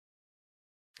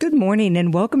Good morning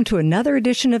and welcome to another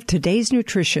edition of Today's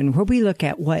Nutrition, where we look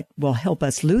at what will help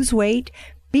us lose weight,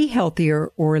 be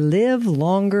healthier, or live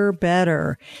longer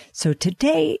better. So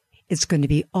today it's going to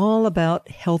be all about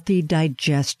healthy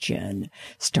digestion,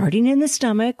 starting in the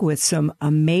stomach with some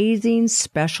amazing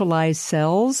specialized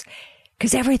cells,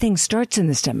 because everything starts in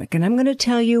the stomach. And I'm going to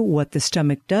tell you what the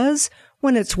stomach does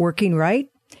when it's working right,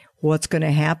 what's going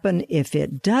to happen if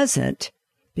it doesn't,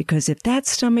 because if that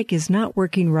stomach is not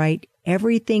working right,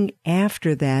 everything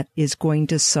after that is going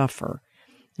to suffer.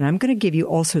 And I'm going to give you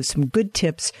also some good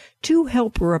tips to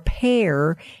help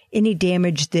repair any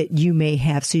damage that you may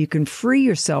have so you can free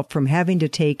yourself from having to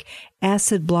take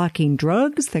acid-blocking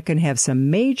drugs that can have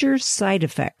some major side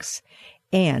effects.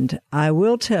 And I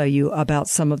will tell you about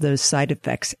some of those side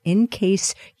effects in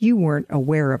case you weren't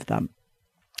aware of them.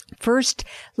 First,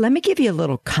 let me give you a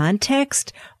little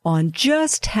context on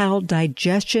just how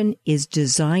digestion is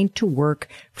designed to work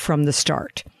from the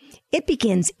start. It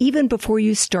begins even before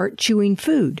you start chewing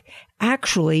food,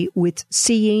 actually with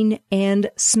seeing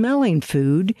and smelling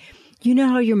food. You know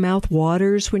how your mouth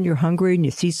waters when you're hungry and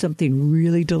you see something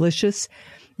really delicious?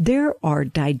 There are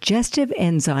digestive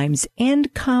enzymes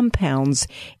and compounds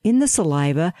in the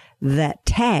saliva that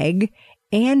tag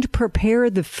and prepare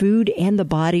the food and the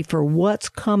body for what's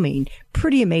coming.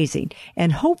 Pretty amazing.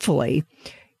 And hopefully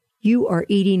you are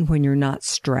eating when you're not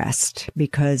stressed,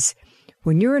 because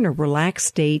when you're in a relaxed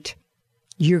state,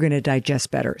 you're going to digest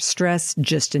better. Stress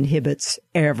just inhibits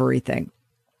everything.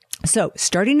 So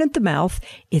starting at the mouth,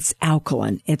 it's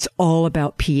alkaline. It's all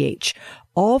about pH.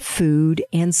 All food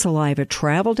and saliva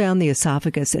travel down the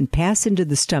esophagus and pass into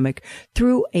the stomach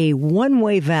through a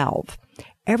one-way valve.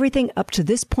 Everything up to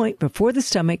this point before the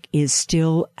stomach is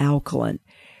still alkaline.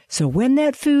 So when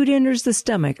that food enters the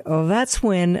stomach, that's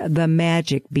when the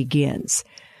magic begins.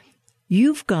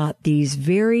 You've got these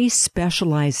very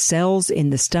specialized cells in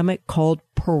the stomach called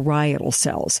parietal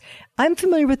cells. I'm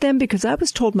familiar with them because I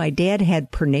was told my dad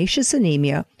had pernicious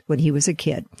anemia when he was a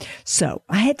kid. So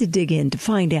I had to dig in to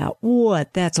find out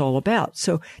what that's all about.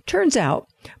 So turns out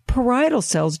parietal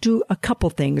cells do a couple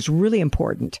things really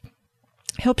important.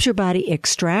 Helps your body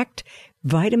extract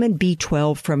vitamin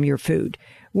B12 from your food.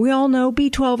 We all know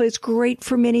B12 is great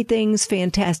for many things,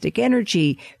 fantastic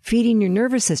energy, feeding your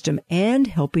nervous system, and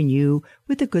helping you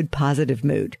with a good positive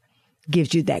mood.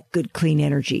 Gives you that good clean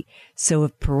energy. So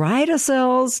if parietal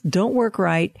cells don't work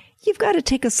right, you've got to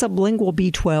take a sublingual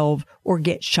B12 or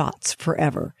get shots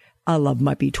forever. I love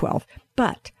my B12.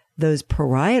 But those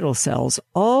parietal cells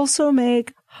also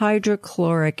make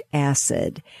hydrochloric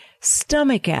acid,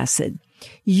 stomach acid.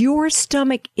 Your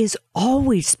stomach is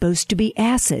always supposed to be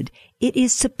acid. It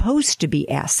is supposed to be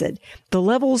acid. The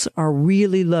levels are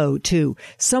really low, too,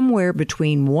 somewhere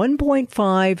between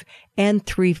 1.5 and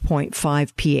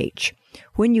 3.5 pH.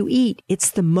 When you eat, it's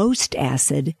the most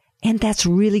acid, and that's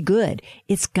really good.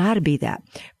 It's got to be that.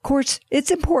 Of course,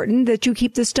 it's important that you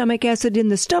keep the stomach acid in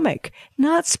the stomach,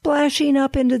 not splashing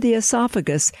up into the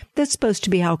esophagus. That's supposed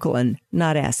to be alkaline,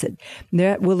 not acid.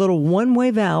 That little one-way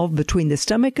valve between the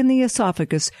stomach and the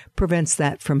esophagus prevents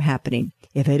that from happening.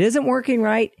 If it isn't working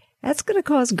right, that's going to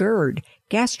cause GERD,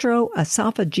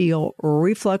 gastroesophageal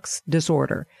reflux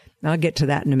disorder. I'll get to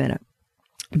that in a minute.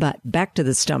 But back to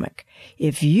the stomach.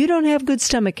 If you don't have good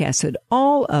stomach acid,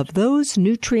 all of those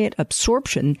nutrient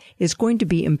absorption is going to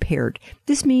be impaired.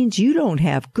 This means you don't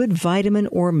have good vitamin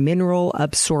or mineral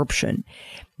absorption.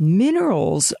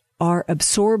 Minerals are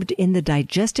absorbed in the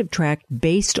digestive tract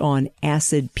based on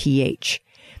acid pH.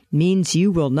 Means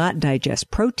you will not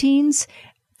digest proteins.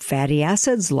 Fatty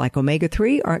acids like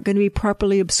omega-3 aren't going to be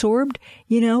properly absorbed.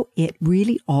 You know, it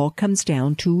really all comes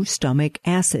down to stomach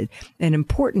acid. An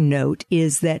important note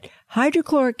is that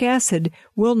hydrochloric acid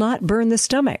will not burn the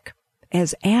stomach.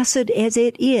 As acid as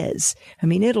it is, I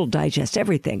mean, it'll digest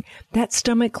everything. That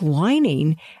stomach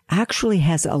lining actually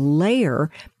has a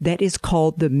layer that is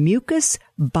called the mucus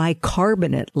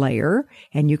bicarbonate layer.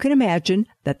 And you can imagine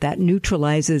that that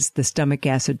neutralizes the stomach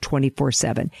acid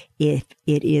 24/7 if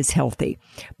it is healthy.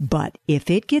 But if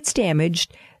it gets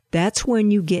damaged, that's when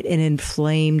you get an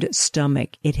inflamed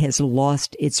stomach. It has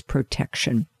lost its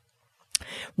protection.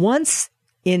 Once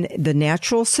in the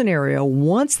natural scenario,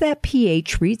 once that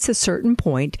pH reaches a certain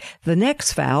point, the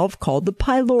next valve, called the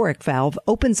pyloric valve,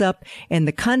 opens up and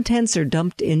the contents are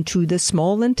dumped into the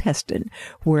small intestine,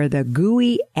 where the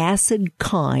gooey acid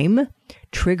chyme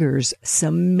triggers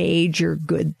some major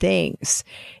good things.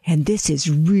 And this is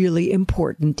really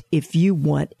important if you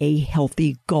want a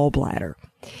healthy gallbladder.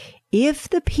 If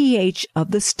the pH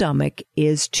of the stomach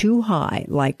is too high,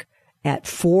 like at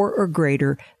 4 or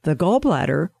greater, the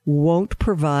gallbladder won't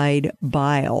provide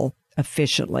bile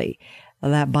efficiently.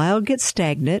 that bile gets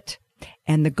stagnant,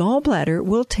 and the gallbladder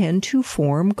will tend to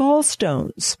form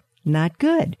gallstones. Not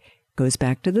good. Goes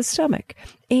back to the stomach.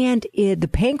 And the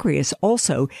pancreas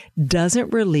also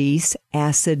doesn't release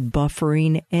acid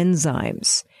buffering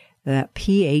enzymes. That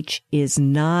pH is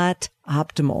not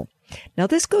optimal. Now,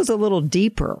 this goes a little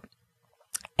deeper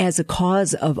as a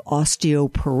cause of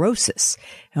osteoporosis.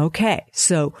 Okay,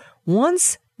 so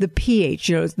once the pH,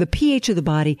 the pH of the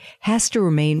body has to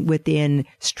remain within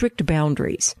strict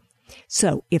boundaries.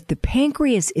 So if the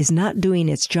pancreas is not doing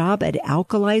its job at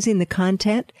alkalizing the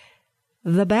content,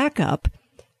 the backup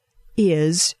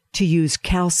is to use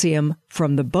calcium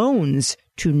from the bones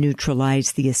to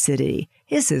neutralize the acidity.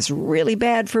 This is really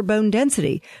bad for bone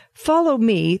density. Follow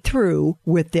me through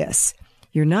with this.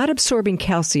 You're not absorbing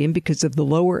calcium because of the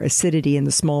lower acidity in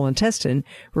the small intestine.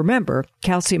 Remember,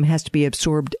 calcium has to be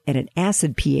absorbed at an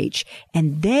acid pH,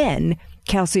 and then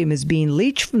calcium is being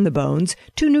leached from the bones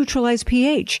to neutralize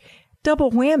pH.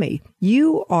 Double whammy.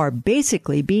 You are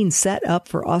basically being set up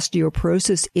for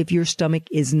osteoporosis if your stomach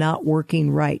is not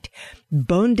working right.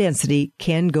 Bone density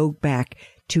can go back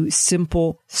to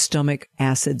simple stomach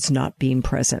acids not being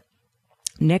present.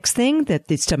 Next thing that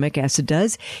the stomach acid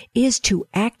does is to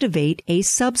activate a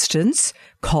substance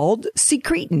called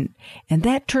secretin, and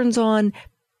that turns on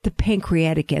the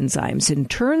pancreatic enzymes and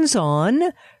turns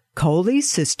on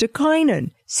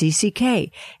cholecystokinin,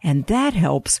 CCK, and that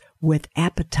helps with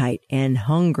appetite and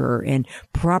hunger and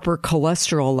proper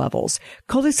cholesterol levels.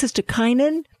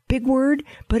 Cholecystokinin, big word,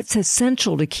 but it's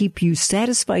essential to keep you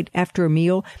satisfied after a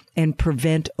meal and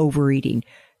prevent overeating.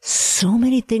 So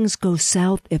many things go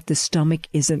south if the stomach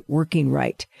isn't working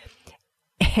right.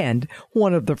 And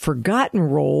one of the forgotten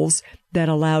roles that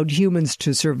allowed humans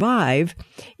to survive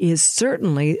is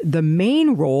certainly the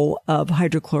main role of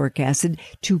hydrochloric acid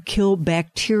to kill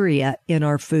bacteria in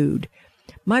our food.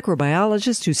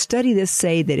 Microbiologists who study this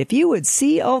say that if you would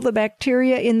see all the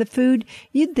bacteria in the food,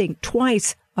 you'd think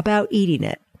twice about eating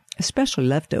it, especially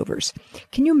leftovers.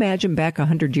 Can you imagine back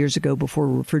 100 years ago before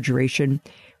refrigeration?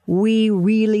 We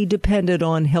really depended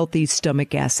on healthy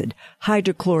stomach acid,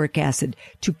 hydrochloric acid,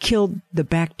 to kill the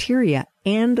bacteria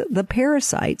and the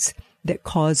parasites that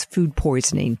cause food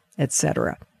poisoning,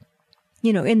 etc.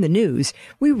 You know, in the news,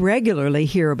 we regularly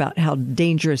hear about how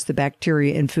dangerous the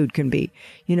bacteria in food can be.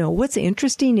 You know, what's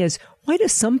interesting is, why do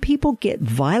some people get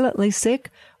violently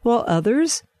sick while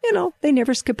others, they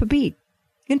never skip a beat?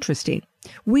 Interesting.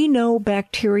 We know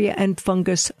bacteria and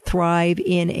fungus thrive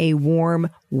in a warm,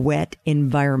 wet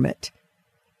environment,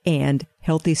 and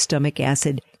healthy stomach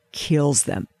acid kills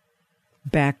them.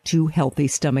 Back to healthy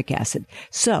stomach acid.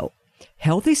 So,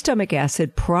 healthy stomach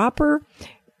acid, proper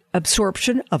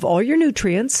absorption of all your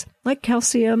nutrients like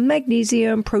calcium,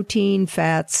 magnesium, protein,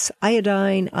 fats,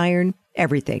 iodine, iron,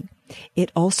 everything.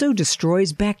 It also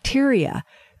destroys bacteria,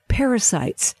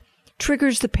 parasites,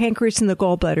 triggers the pancreas and the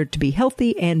gallbladder to be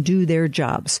healthy and do their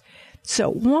jobs.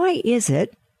 So why is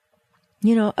it,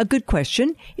 a good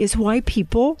question is why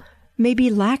people may be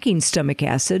lacking stomach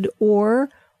acid, or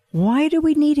why do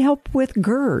we need help with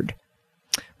GERD?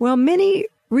 Well, many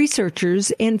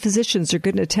researchers and physicians are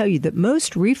going to tell you that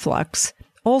most reflux,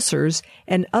 ulcers,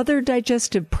 and other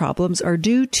digestive problems are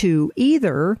due to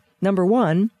either, number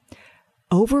one,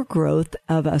 overgrowth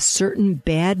of a certain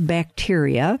bad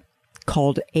bacteria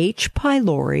called H.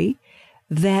 pylori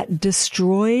that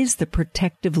destroys the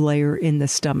protective layer in the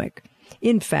stomach.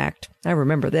 In fact, I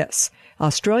remember this.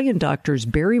 Australian doctors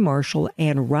Barry Marshall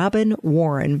and Robin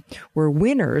Warren were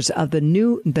winners of the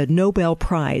Nobel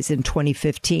Prize in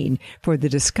 2015 for the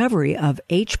discovery of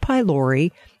H.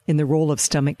 pylori in the role of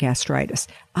stomach gastritis.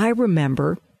 I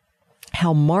remember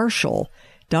how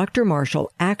Dr.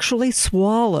 Marshall actually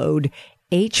swallowed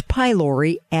H.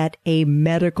 pylori at a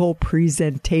medical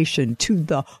presentation to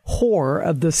the horror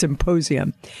of the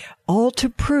symposium, all to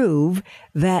prove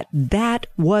that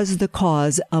was the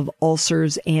cause of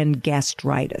ulcers and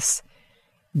gastritis.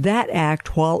 That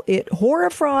act, while it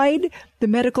horrified the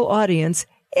medical audience,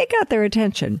 it got their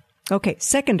attention. Okay,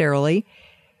 secondarily,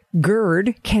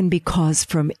 GERD can be caused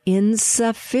from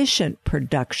insufficient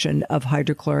production of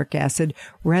hydrochloric acid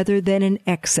rather than an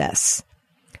excess.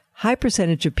 High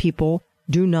percentage of people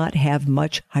do not have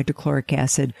much hydrochloric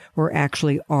acid or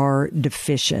actually are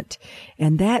deficient.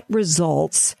 And that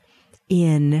results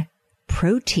in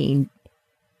protein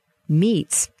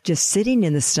meats just sitting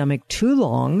in the stomach too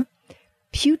long,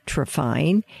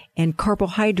 putrefying, and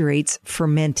carbohydrates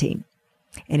fermenting.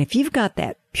 And if you've got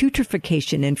that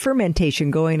putrefaction and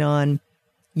fermentation going on,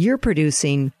 you're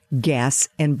producing gas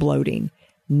and bloating.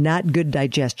 Not good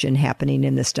digestion happening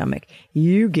in the stomach.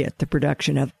 You get the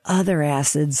production of other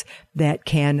acids that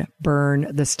can burn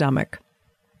the stomach.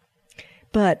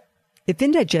 But if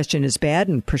indigestion is bad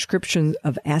and prescriptions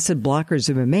of acid blockers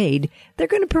have been made, they're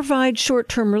going to provide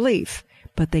short-term relief,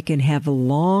 but they can have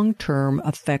long-term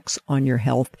effects on your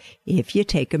health if you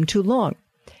take them too long.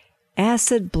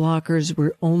 Acid blockers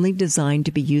were only designed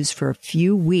to be used for a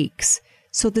few weeks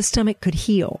so the stomach could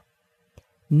heal.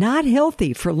 Not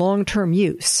healthy for long-term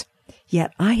use.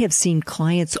 Yet I have seen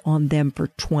clients on them for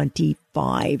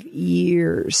 25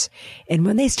 years. And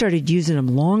when they started using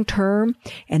them long-term,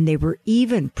 and they were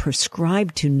even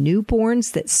prescribed to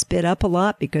newborns that spit up a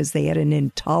lot because they had an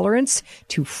intolerance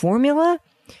to formula,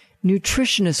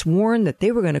 nutritionists warned that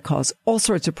they were going to cause all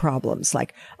sorts of problems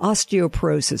like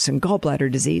osteoporosis and gallbladder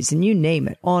disease, and you name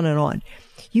it, on and on.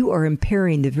 You are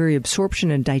impairing the very absorption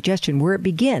and digestion where it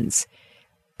begins.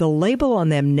 The label on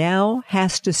them now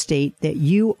has to state that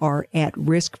you are at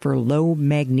risk for low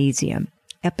magnesium,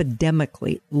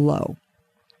 epidemically low.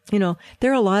 You know,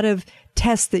 there are a lot of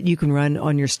tests that you can run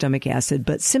on your stomach acid,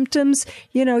 but symptoms,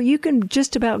 you know, you can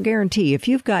just about guarantee. If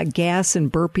you've got gas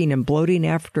and burping and bloating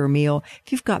after a meal,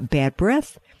 if you've got bad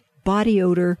breath, body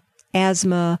odor,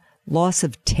 asthma, loss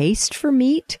of taste for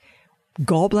meat,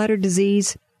 gallbladder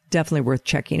disease, definitely worth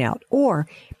checking out. Or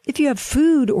if you have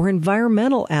food or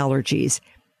environmental allergies,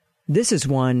 this is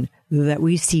one that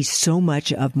we see so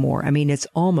much of more. I mean, it's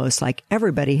almost like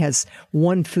everybody has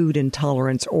one food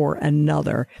intolerance or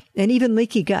another. And even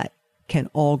leaky gut can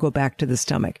all go back to the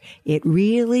stomach. It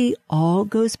really all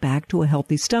goes back to a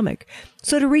healthy stomach.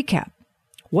 So to recap,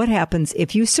 what happens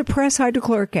if you suppress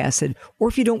hydrochloric acid or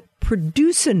if you don't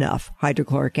produce enough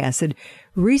hydrochloric acid?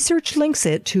 Research links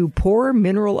it to poor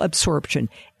mineral absorption,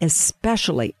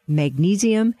 especially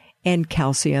magnesium and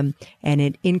calcium, and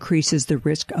it increases the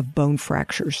risk of bone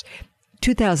fractures.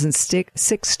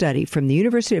 2006 study from the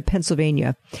University of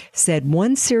Pennsylvania said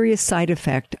one serious side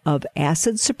effect of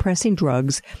acid-suppressing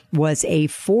drugs was a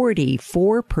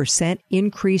 44%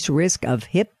 increased risk of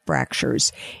hip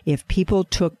fractures if people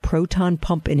took proton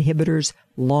pump inhibitors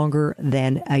longer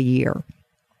than a year.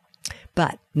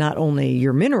 But not only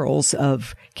your minerals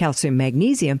of calcium,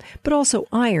 magnesium, but also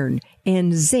iron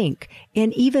and zinc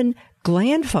and even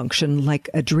gland function like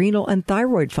adrenal and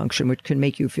thyroid function, which can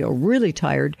make you feel really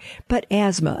tired, but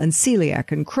asthma and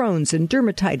celiac and Crohn's and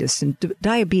dermatitis and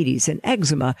diabetes and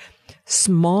eczema,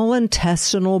 small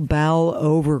intestinal bowel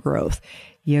overgrowth.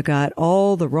 You got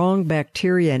all the wrong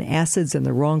bacteria and acids in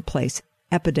the wrong place.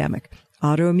 Epidemic.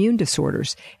 Autoimmune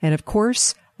disorders. And of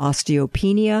course,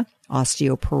 osteopenia,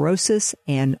 osteoporosis,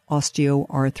 and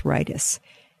osteoarthritis.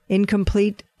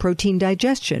 Incomplete protein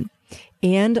digestion.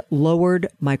 And lowered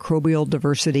microbial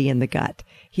diversity in the gut.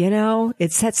 You know,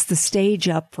 it sets the stage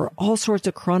up for all sorts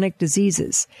of chronic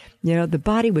diseases. You know, the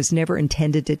body was never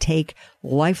intended to take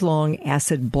lifelong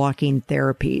acid blocking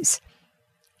therapies.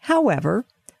 However,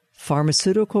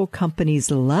 pharmaceutical companies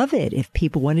love it if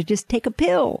people want to just take a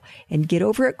pill and get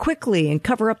over it quickly and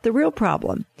cover up the real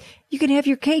problem. You can have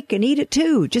your cake and eat it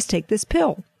too. Just take this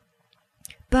pill.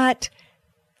 But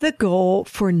the goal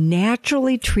for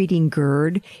naturally treating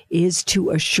GERD is to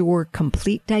assure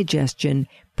complete digestion,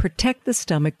 protect the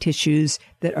stomach tissues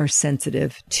that are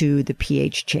sensitive to the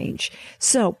pH change.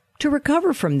 So to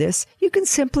recover from this, you can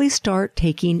simply start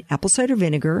taking apple cider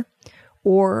vinegar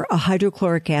or a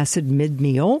hydrochloric acid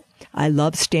mid-meal. I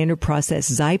love standard process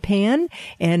Zypan,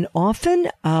 and often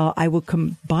I will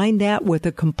combine that with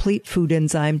a complete food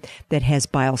enzyme that has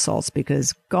bile salts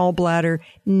because gallbladder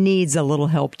needs a little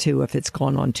help too if it's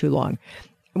gone on too long.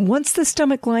 Once the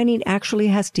stomach lining actually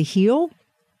has to heal,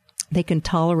 they can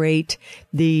tolerate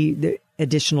the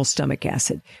additional stomach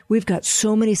acid. We've got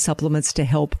so many supplements to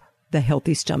help the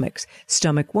healthy stomachs.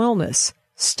 Stomach wellness,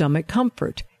 stomach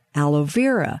comfort, aloe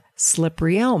vera,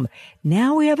 slippery elm.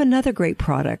 Now we have another great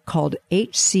product called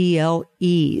HCl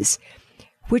Ease,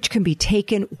 which can be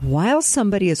taken while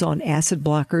somebody is on acid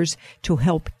blockers to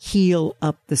help heal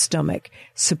up the stomach,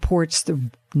 supports the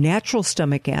natural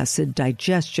stomach acid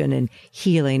digestion and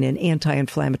healing and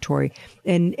anti-inflammatory.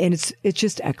 And it's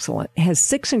just excellent. It has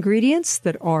 6 ingredients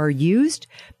that are used.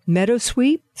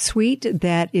 Meadowsweet, sweet,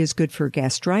 that is good for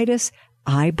gastritis.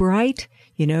 Eye Bright,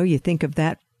 you know, you think of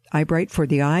that Eye Bright for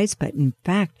the eyes, but in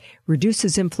fact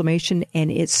reduces inflammation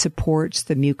and it supports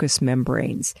the mucous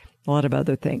membranes. A lot of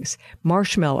other things.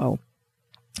 Marshmallow,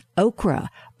 okra.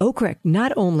 Okra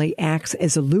not only acts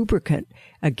as a lubricant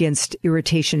against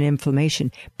irritation and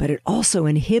inflammation, but it also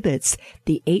inhibits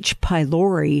the H.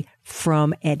 pylori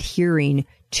from adhering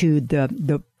to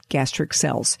the gastric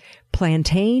cells.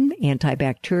 Plantain,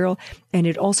 antibacterial, and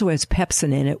it also has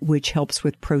pepsin in it, which helps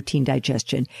with protein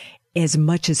digestion. as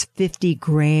much as 50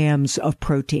 grams of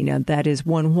protein. And that is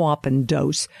one whopping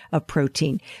dose of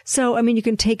protein. So, I mean, you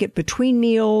can take it between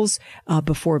meals,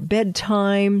 before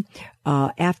bedtime,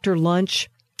 after lunch.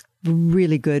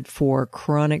 Really good for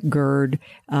chronic GERD,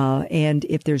 and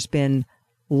if there's been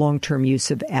long-term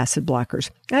use of acid blockers.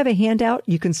 I have a handout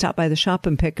you can stop by the shop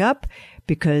and pick up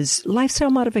because lifestyle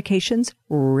modifications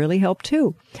really help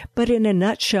too. But in a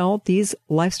nutshell, these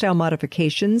lifestyle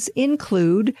modifications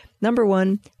include, number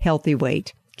one, healthy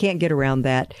weight. Can't get around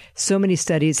that. So many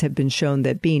studies have been shown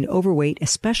that being overweight,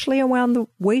 especially around the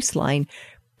waistline,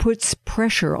 puts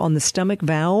pressure on the stomach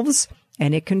valves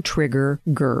and it can trigger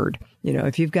GERD. You know,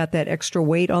 if you've got that extra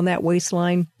weight on that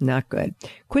waistline, not good.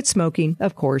 Quit smoking,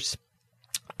 of course.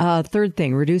 Third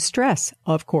thing, reduce stress,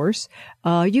 of course.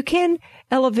 You can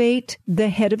elevate the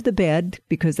head of the bed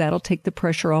because that'll take the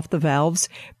pressure off the valves,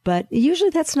 but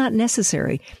usually that's not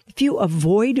necessary. If you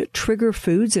avoid trigger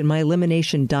foods, and my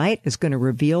elimination diet is going to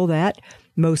reveal that,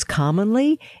 most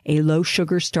commonly, a low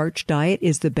sugar starch diet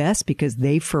is the best because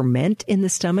they ferment in the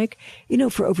stomach. You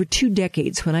know, for over 2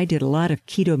 decades, when I did a lot of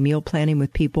keto meal planning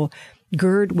with people,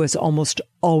 GERD was almost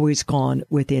always gone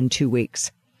within 2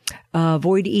 weeks.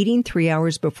 Avoid eating 3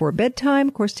 hours before bedtime.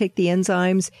 Of course, take the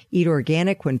enzymes. Eat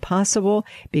organic when possible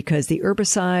because the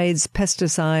herbicides,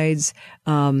 pesticides,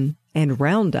 and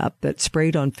Roundup that's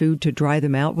sprayed on food to dry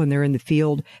them out when they're in the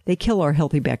field, they kill our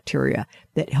healthy bacteria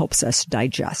that helps us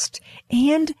digest.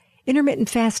 And intermittent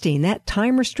fasting, that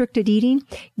time-restricted eating,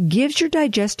 gives your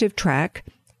digestive tract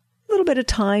a little bit of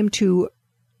time to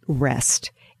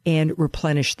rest and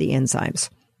replenish the enzymes.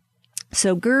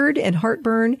 So GERD and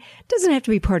heartburn doesn't have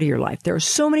to be part of your life. There are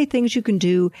so many things you can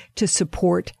do to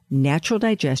support natural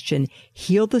digestion,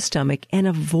 heal the stomach, and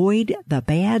avoid the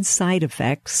bad side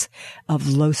effects of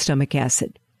low stomach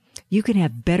acid. You can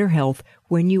have better health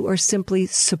when you are simply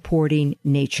supporting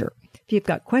nature. If you've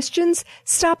got questions,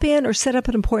 stop in or set up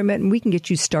an appointment and we can get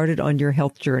you started on your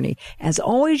health journey. As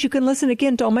always, you can listen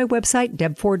again to on my website,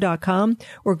 debford.com,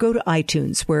 or go to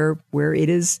iTunes where it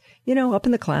is, you know, up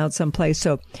in the cloud someplace.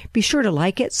 So be sure to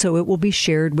like it so it will be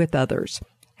shared with others.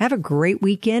 Have a great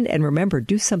weekend and remember,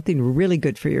 do something really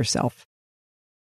good for yourself.